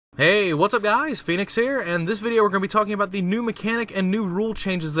Hey, what's up guys? Phoenix here, and this video we're going to be talking about the new mechanic and new rule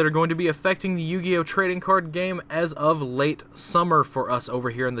changes that are going to be affecting the Yu-Gi-Oh! Trading card game as of late summer for us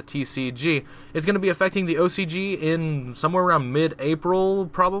over here in the TCG. It's going to be affecting the OCG in somewhere around mid-April,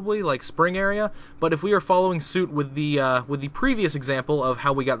 probably, like spring area, but if we are following suit with the previous example of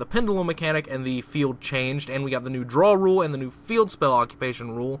how we got the pendulum mechanic and the field changed, and we got the new draw rule and the new field spell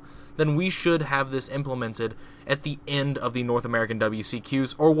occupation rule, then we should have this implemented at the end of the North American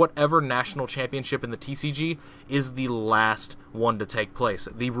WCQs, or whatever national championship in the TCG is the last one to take place.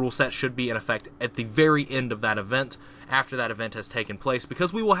 The rule set should be in effect at the very end of that event, after that event has taken place,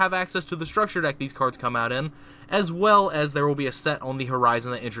 because we will have access to the structure deck these cards come out in, as well as there will be a set on the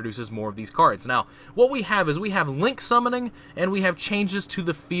horizon that introduces more of these cards. Now, what we have is we have link summoning, and we have changes to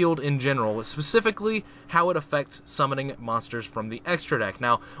the field in general, specifically how it affects summoning monsters from the extra deck.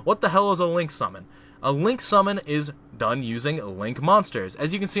 Now, what the hell is a link summon? A link summon is done using link monsters.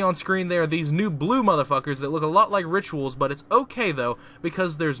 As you can see on screen, there are these new blue motherfuckers that look a lot like rituals, but it's okay though,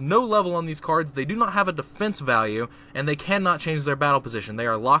 because there's no level on these cards, they do not have a defense value, and they cannot change their battle position. They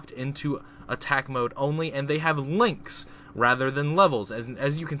are locked into attack mode only, and they have links rather than levels.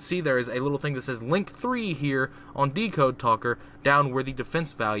 As you can see, there is a little thing that says link 3 here on Decode Talker, down where the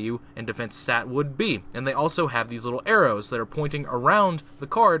defense value and defense stat would be. And they also have these little arrows that are pointing around the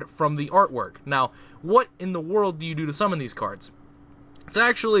card from the artwork. Now, what in the world do you do to summon these cards? It's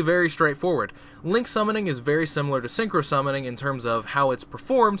actually very straightforward. Link summoning is very similar to synchro summoning in terms of how it's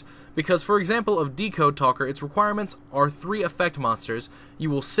performed, because for example of Decode Talker, its requirements are 3 effect monsters. You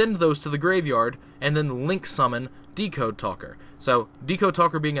will send those to the graveyard and then link summon Decode Talker. So Decode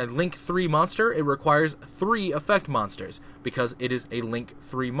Talker being a link 3 monster, it requires 3 effect monsters because it is a link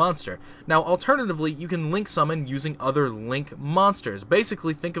 3 monster. Now alternatively, you can link summon using other link monsters.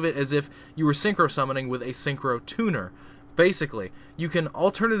 Basically think of it as if you were synchro summoning with a synchro tuner. Basically, you can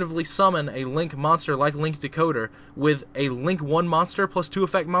alternatively summon a link monster like Link Decoder with a link 1 monster plus 2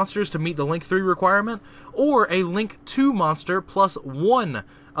 effect monsters to meet the link 3 requirement, or a link 2 monster plus 1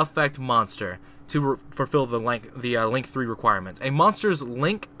 effect monster to fulfill the link 3 requirement. A monster's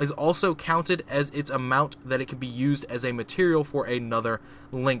link is also counted as its amount that it can be used as a material for another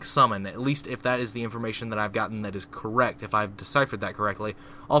link summon, at least if that is the information that I've gotten that is correct, if I've deciphered that correctly,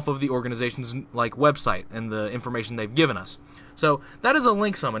 off of the organization's website and the information they've given us. So that is a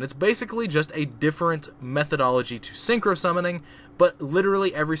link summon. It's basically just a different methodology to synchro summoning, but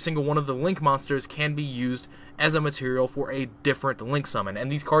literally every single one of the link monsters can be used as a material for a different link summon,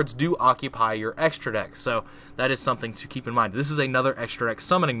 and these cards do occupy your extra deck, so that is something to keep in mind. This is another extra deck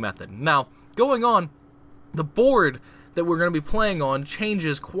summoning method. Now, going on, the board that we're going to be playing on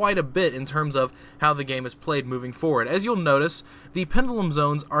changes quite a bit in terms of how the game is played moving forward. As you'll notice, the pendulum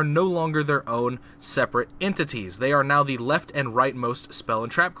zones are no longer their own separate entities. They are now the left and rightmost spell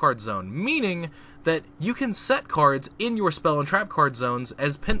and trap card zone, meaning that you can set cards in your spell and trap card zones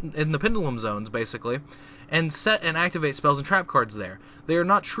as in the pendulum zones, basically, and set and activate spells and trap cards there. They are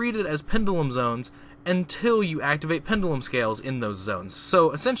not treated as pendulum zones until you activate pendulum scales in those zones.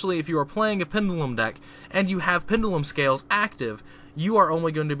 So essentially, if you are playing a pendulum deck and you have pendulum scales active, you are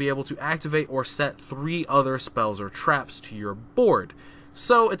only going to be able to activate or set 3 other spells or traps to your board.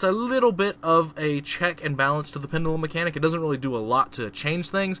 So it's a little bit of a check and balance to the pendulum mechanic. It doesn't really do a lot to change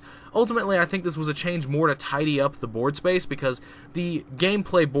things. Ultimately, I think this was a change more to tidy up the board space, because the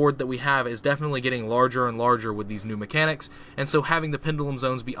gameplay board that we have is definitely getting larger and larger with these new mechanics, and so having the pendulum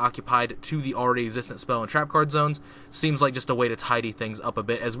zones be occupied to the already existent spell and trap card zones seems like just a way to tidy things up a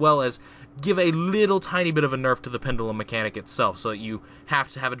bit, as well as give a little tiny bit of a nerf to the pendulum mechanic itself, so that you have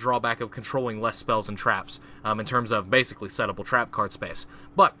to have a drawback of controlling less spells and traps in terms of basically settable trap card space.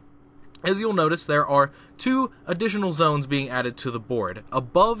 But as you'll notice, there are 2 additional zones being added to the board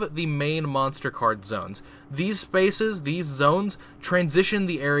above the main monster card zones. These spaces, these zones, transition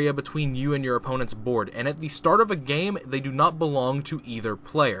the area between you and your opponent's board, and at the start of a game, they do not belong to either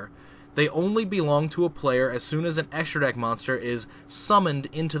player. They only belong to a player as soon as an extra deck monster is summoned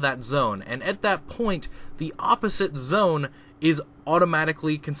into that zone, and at that point, the opposite zone is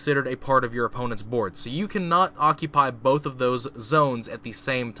automatically considered a part of your opponent's board. So you cannot occupy both of those zones at the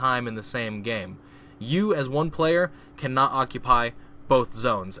same time in the same game. You, as one player, cannot occupy both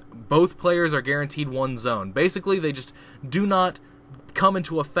zones. Both players are guaranteed 1 zone. Basically, they just do not come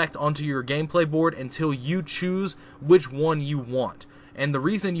into effect onto your gameplay board until you choose which one you want. And the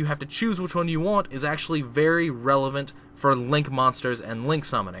reason you have to choose which one you want is actually very relevant for link monsters and link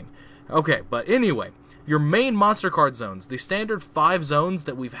summoning. Okay, but anyway, your main monster card zones, the standard 5 zones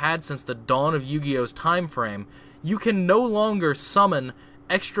that we've had since the dawn of Yu-Gi-Oh's time frame, you can no longer summon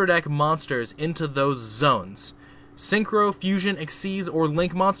extra deck monsters into those zones. Synchro, Fusion, Xyz, or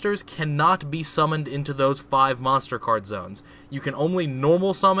Link monsters cannot be summoned into those 5 monster card zones. You can only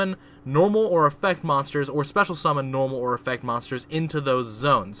normal summon normal or effect monsters, or special summon normal or effect monsters into those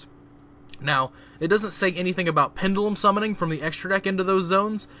zones. Now, it doesn't say anything about pendulum summoning from the extra deck into those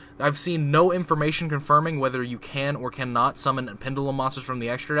zones. I've seen no information confirming whether you can or cannot summon pendulum monsters from the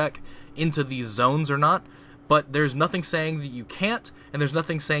extra deck into these zones or not. But there's nothing saying that you can't, and there's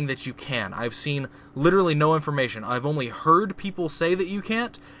nothing saying that you can. I've seen literally no information. I've only heard people say that you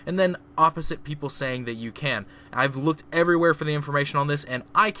can't, and then opposite people saying that you can. I've looked everywhere for the information on this, and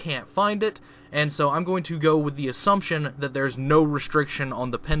I can't find it, and so I'm going to go with the assumption that there's no restriction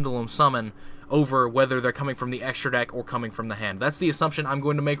on the pendulum summon over whether they're coming from the extra deck or coming from the hand. That's the assumption I'm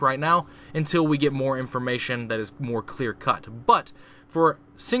going to make right now until we get more information that is more clear-cut. But for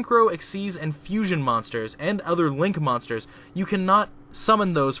Synchro, Xyz, and Fusion monsters, and other Link monsters, you cannot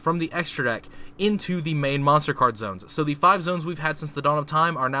summon those from the extra deck into the main monster card zones. So the 5 zones we've had since the dawn of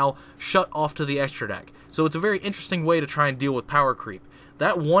time are now shut off to the extra deck. So it's a very interesting way to try and deal with power creep.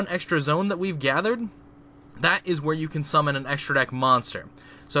 That one extra zone that we've gathered, that is where you can summon an extra deck monster.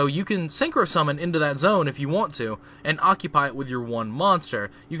 So you can synchro summon into that zone if you want to, and occupy it with your 1 monster.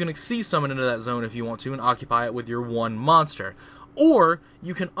 You can Xyz summon into that zone if you want to, and occupy it with your 1 monster. Or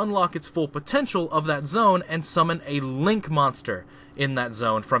you can unlock its full potential of that zone and summon a Link monster in that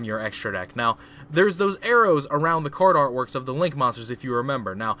zone from your extra deck. Now, there's those arrows around the card artworks of the Link monsters, if you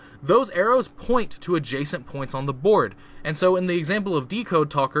remember. Now, those arrows point to adjacent points on the board. And so in the example of Decode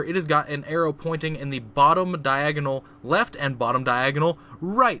Talker, it has got an arrow pointing in the bottom diagonal left and bottom diagonal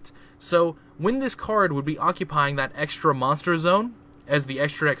right. So when this card would be occupying that extra monster zone, as the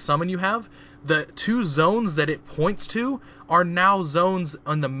extra deck summon you have, the 2 zones that it points to are now zones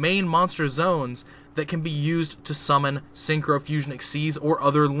on the main monster zones that can be used to summon Synchro, Fusion, Xyz, or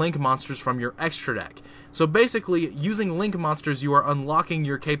other Link monsters from your extra deck. So basically, using Link monsters, you are unlocking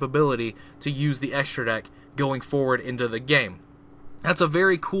your capability to use the extra deck going forward into the game. That's a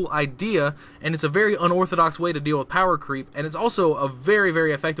very cool idea, and it's a very unorthodox way to deal with power creep, and it's also a very,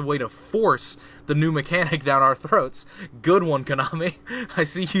 very effective way to force the new mechanic down our throats. Good one, Konami. I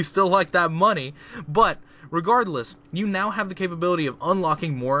see you still like that money, but regardless, you now have the capability of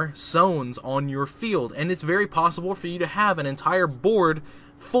unlocking more zones on your field, and it's very possible for you to have an entire board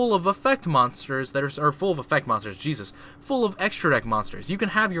full of effect monsters that are full of effect monsters, Jesus, full of extra deck monsters. You can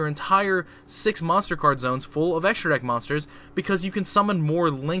have your entire 6 monster card zones full of extra deck monsters because you can summon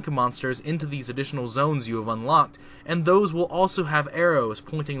more Link monsters into these additional zones you have unlocked, and those will also have arrows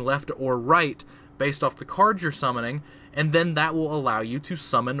pointing left or right based off the cards you're summoning, and then that will allow you to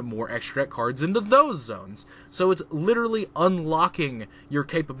summon more extra deck cards into those zones. So it's literally unlocking your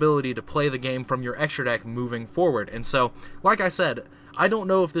capability to play the game from your extra deck moving forward. And so, like I said, I don't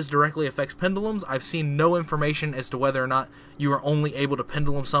know if this directly affects pendulums. I've seen no information as to whether or not you are only able to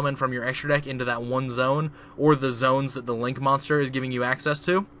pendulum summon from your extra deck into that 1 zone, or the zones that the Link monster is giving you access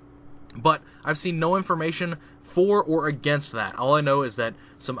to. But I've seen no information for or against that. All I know is that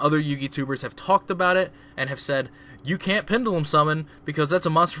some other Yu-Gi tubers have talked about it and have said, you can't pendulum summon because that's a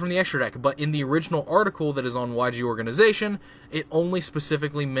monster from the extra deck. But in the original article that is on YG Organization, it only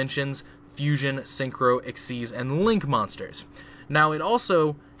specifically mentions Fusion, Synchro, Xyz, and Link monsters. Now, it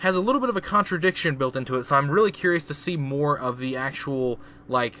also has a little bit of a contradiction built into it, so I'm really curious to see more of the actual,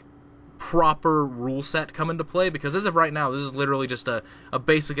 like, proper rule set come into play, because as of right now, this is literally just a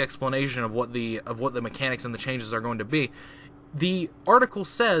basic explanation of what the mechanics and the changes are going to be. The article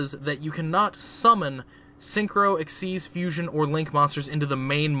says that you cannot summon Synchro, Xyz, Fusion, or Link monsters into the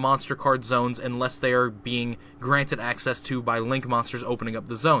main monster card zones unless they are being granted access to by Link monsters opening up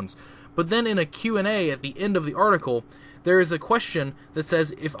the zones. But then in a Q&A at the end of the article, there is a question that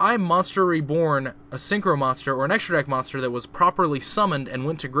says, if I Monster Reborn a Synchro monster or an extra deck monster that was properly summoned and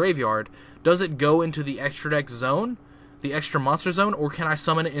went to graveyard, does it go into the extra deck zone, the extra monster zone, or can I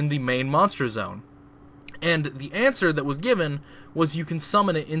summon it in the main monster zone? And the answer that was given was you can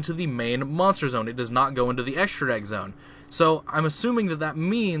summon it into the main monster zone. It does not go into the extra deck zone. So I'm assuming that that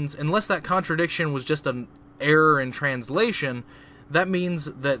means, unless that contradiction was just an error in translation, that means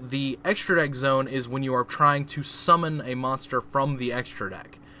that the extra deck zone is when you are trying to summon a monster from the extra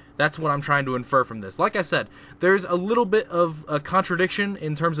deck. That's what I'm trying to infer from this. Like I said, there's a little bit of a contradiction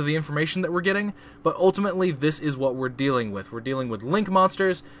in terms of the information that we're getting, but ultimately this is what we're dealing with. We're dealing with Link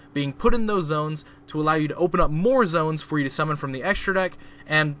monsters being put in those zones to allow you to open up more zones for you to summon from the extra deck,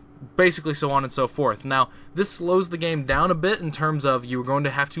 and basically so on and so forth. Now, this slows the game down a bit in terms of you're going to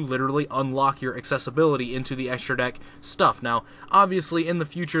have to literally unlock your accessibility into the extra deck stuff. Now, obviously, in the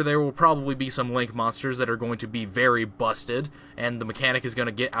future, there will probably be some link monsters that are going to be very busted, and the mechanic is going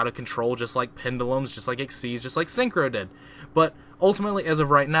to get out of control, just like Pendulums, just like Xyz, just like Synchro did. But ultimately, as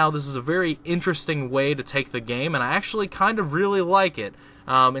of right now, this is a very interesting way to take the game, and I actually kind of really like it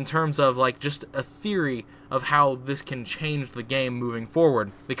in terms of like just a theory of how this can change the game moving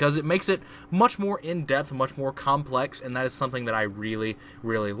forward, because it makes it much more in-depth, much more complex, and that is something that I really,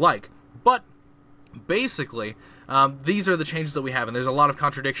 really like. But basically, these are the changes that we have, and there's a lot of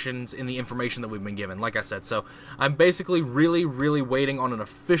contradictions in the information that we've been given, like I said. So I'm basically really, really waiting on an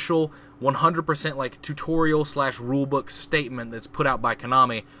official 100% like tutorial / rulebook statement that's put out by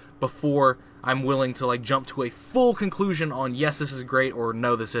Konami before I'm willing to like jump to a full conclusion on yes, this is great, or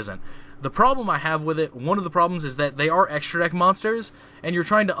no, this isn't. The problem I have with it, one of the problems, is that they are extra deck monsters, and you're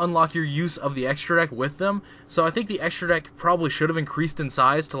trying to unlock your use of the extra deck with them. So I think the extra deck probably should have increased in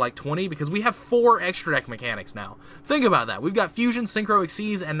size to like 20, because we have 4 extra deck mechanics now. Think about that. We've got Fusion, Synchro,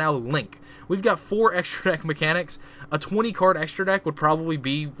 Xyz, and now Link. We've got 4 extra deck mechanics. A 20 card extra deck would probably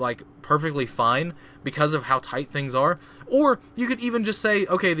be like perfectly fine because of how tight things are. Or you could even just say,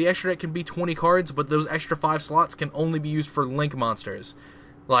 okay, the extra deck can be 20 cards, but those extra 5 slots can only be used for Link monsters.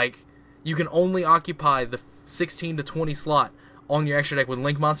 Like, you can only occupy the 16 to 20 slot on your extra deck with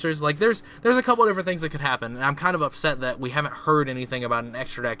Link monsters. Like, there's a couple of different things that could happen, and I'm kind of upset that we haven't heard anything about an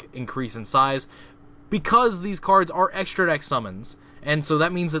extra deck increase in size, because these cards are extra deck summons, and so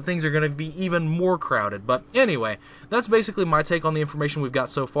that means that things are going to be even more crowded. But anyway, that's basically my take on the information we've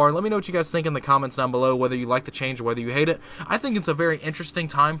got so far. Let me know what you guys think in the comments down below, whether you like the change or whether you hate it. I think it's a very interesting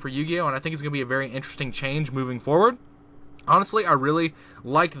time for Yu-Gi-Oh!, and I think it's going to be a very interesting change moving forward. Honestly, I really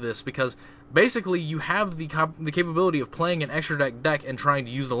like this, because basically you have the capability of playing an extra deck and trying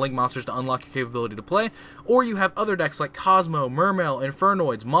to use the Link monsters to unlock your capability to play, or you have other decks like Cosmo, Mermail,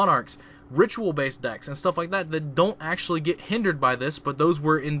 Infernoids, Monarchs, ritual-based decks, and stuff like that that don't actually get hindered by this, but those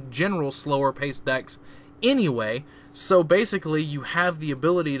were in general slower-paced decks anyway. So basically you have the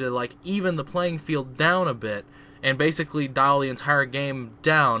ability to like even the playing field down a bit and basically dial the entire game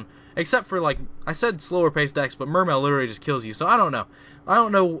down. Except for, like, I said slower-paced decks, but Mermail literally just kills you, so I don't know. I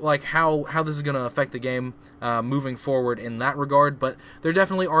don't know, like, how this is going to affect the game moving forward in that regard, but there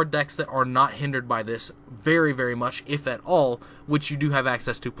definitely are decks that are not hindered by this very, very much, if at all, which you do have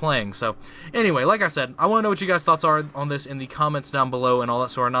access to playing. So, anyway, like I said, I want to know what you guys' thoughts are on this in the comments down below and all that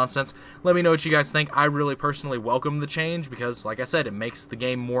sort of nonsense. Let me know what you guys think. I really personally welcome the change because, like I said, it makes the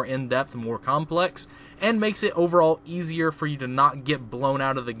game more in-depth, more complex, and makes it overall easier for you to not get blown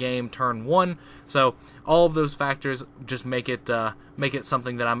out of the game turn 1. So all of those factors just make it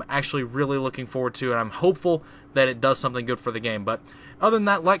something that I'm actually really looking forward to, and I'm hopeful that it does something good for the game. But other than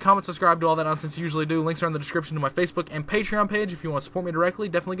that, like, comment, subscribe, do all that nonsense you usually do. Links are in the description to my Facebook and Patreon page. If you want to support me directly,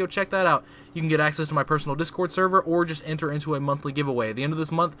 definitely go check that out. You can get access to my personal Discord server, or just enter into a monthly giveaway. At the end of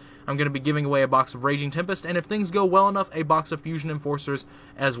this month, I'm going to be giving away a box of Raging Tempest, and if things go well enough, a box of Fusion Enforcers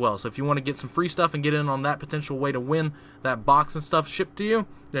as well. So if you want to get some free stuff and get in on that potential way to win that box and stuff shipped to you,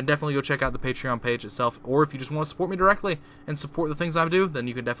 then definitely go check out the Patreon page itself. Or if you just want to support me directly and support the things I do, then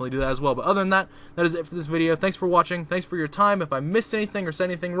you can definitely do that as well. But other than that, that is it for this video. Thanks for watching. Thanks for your time. If I missed anything or said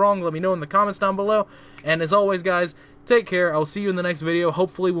anything wrong, let me know in the comments down below. And as always, guys, take care. I'll see you in the next video,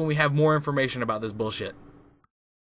 hopefully when we have more information about this bullshit.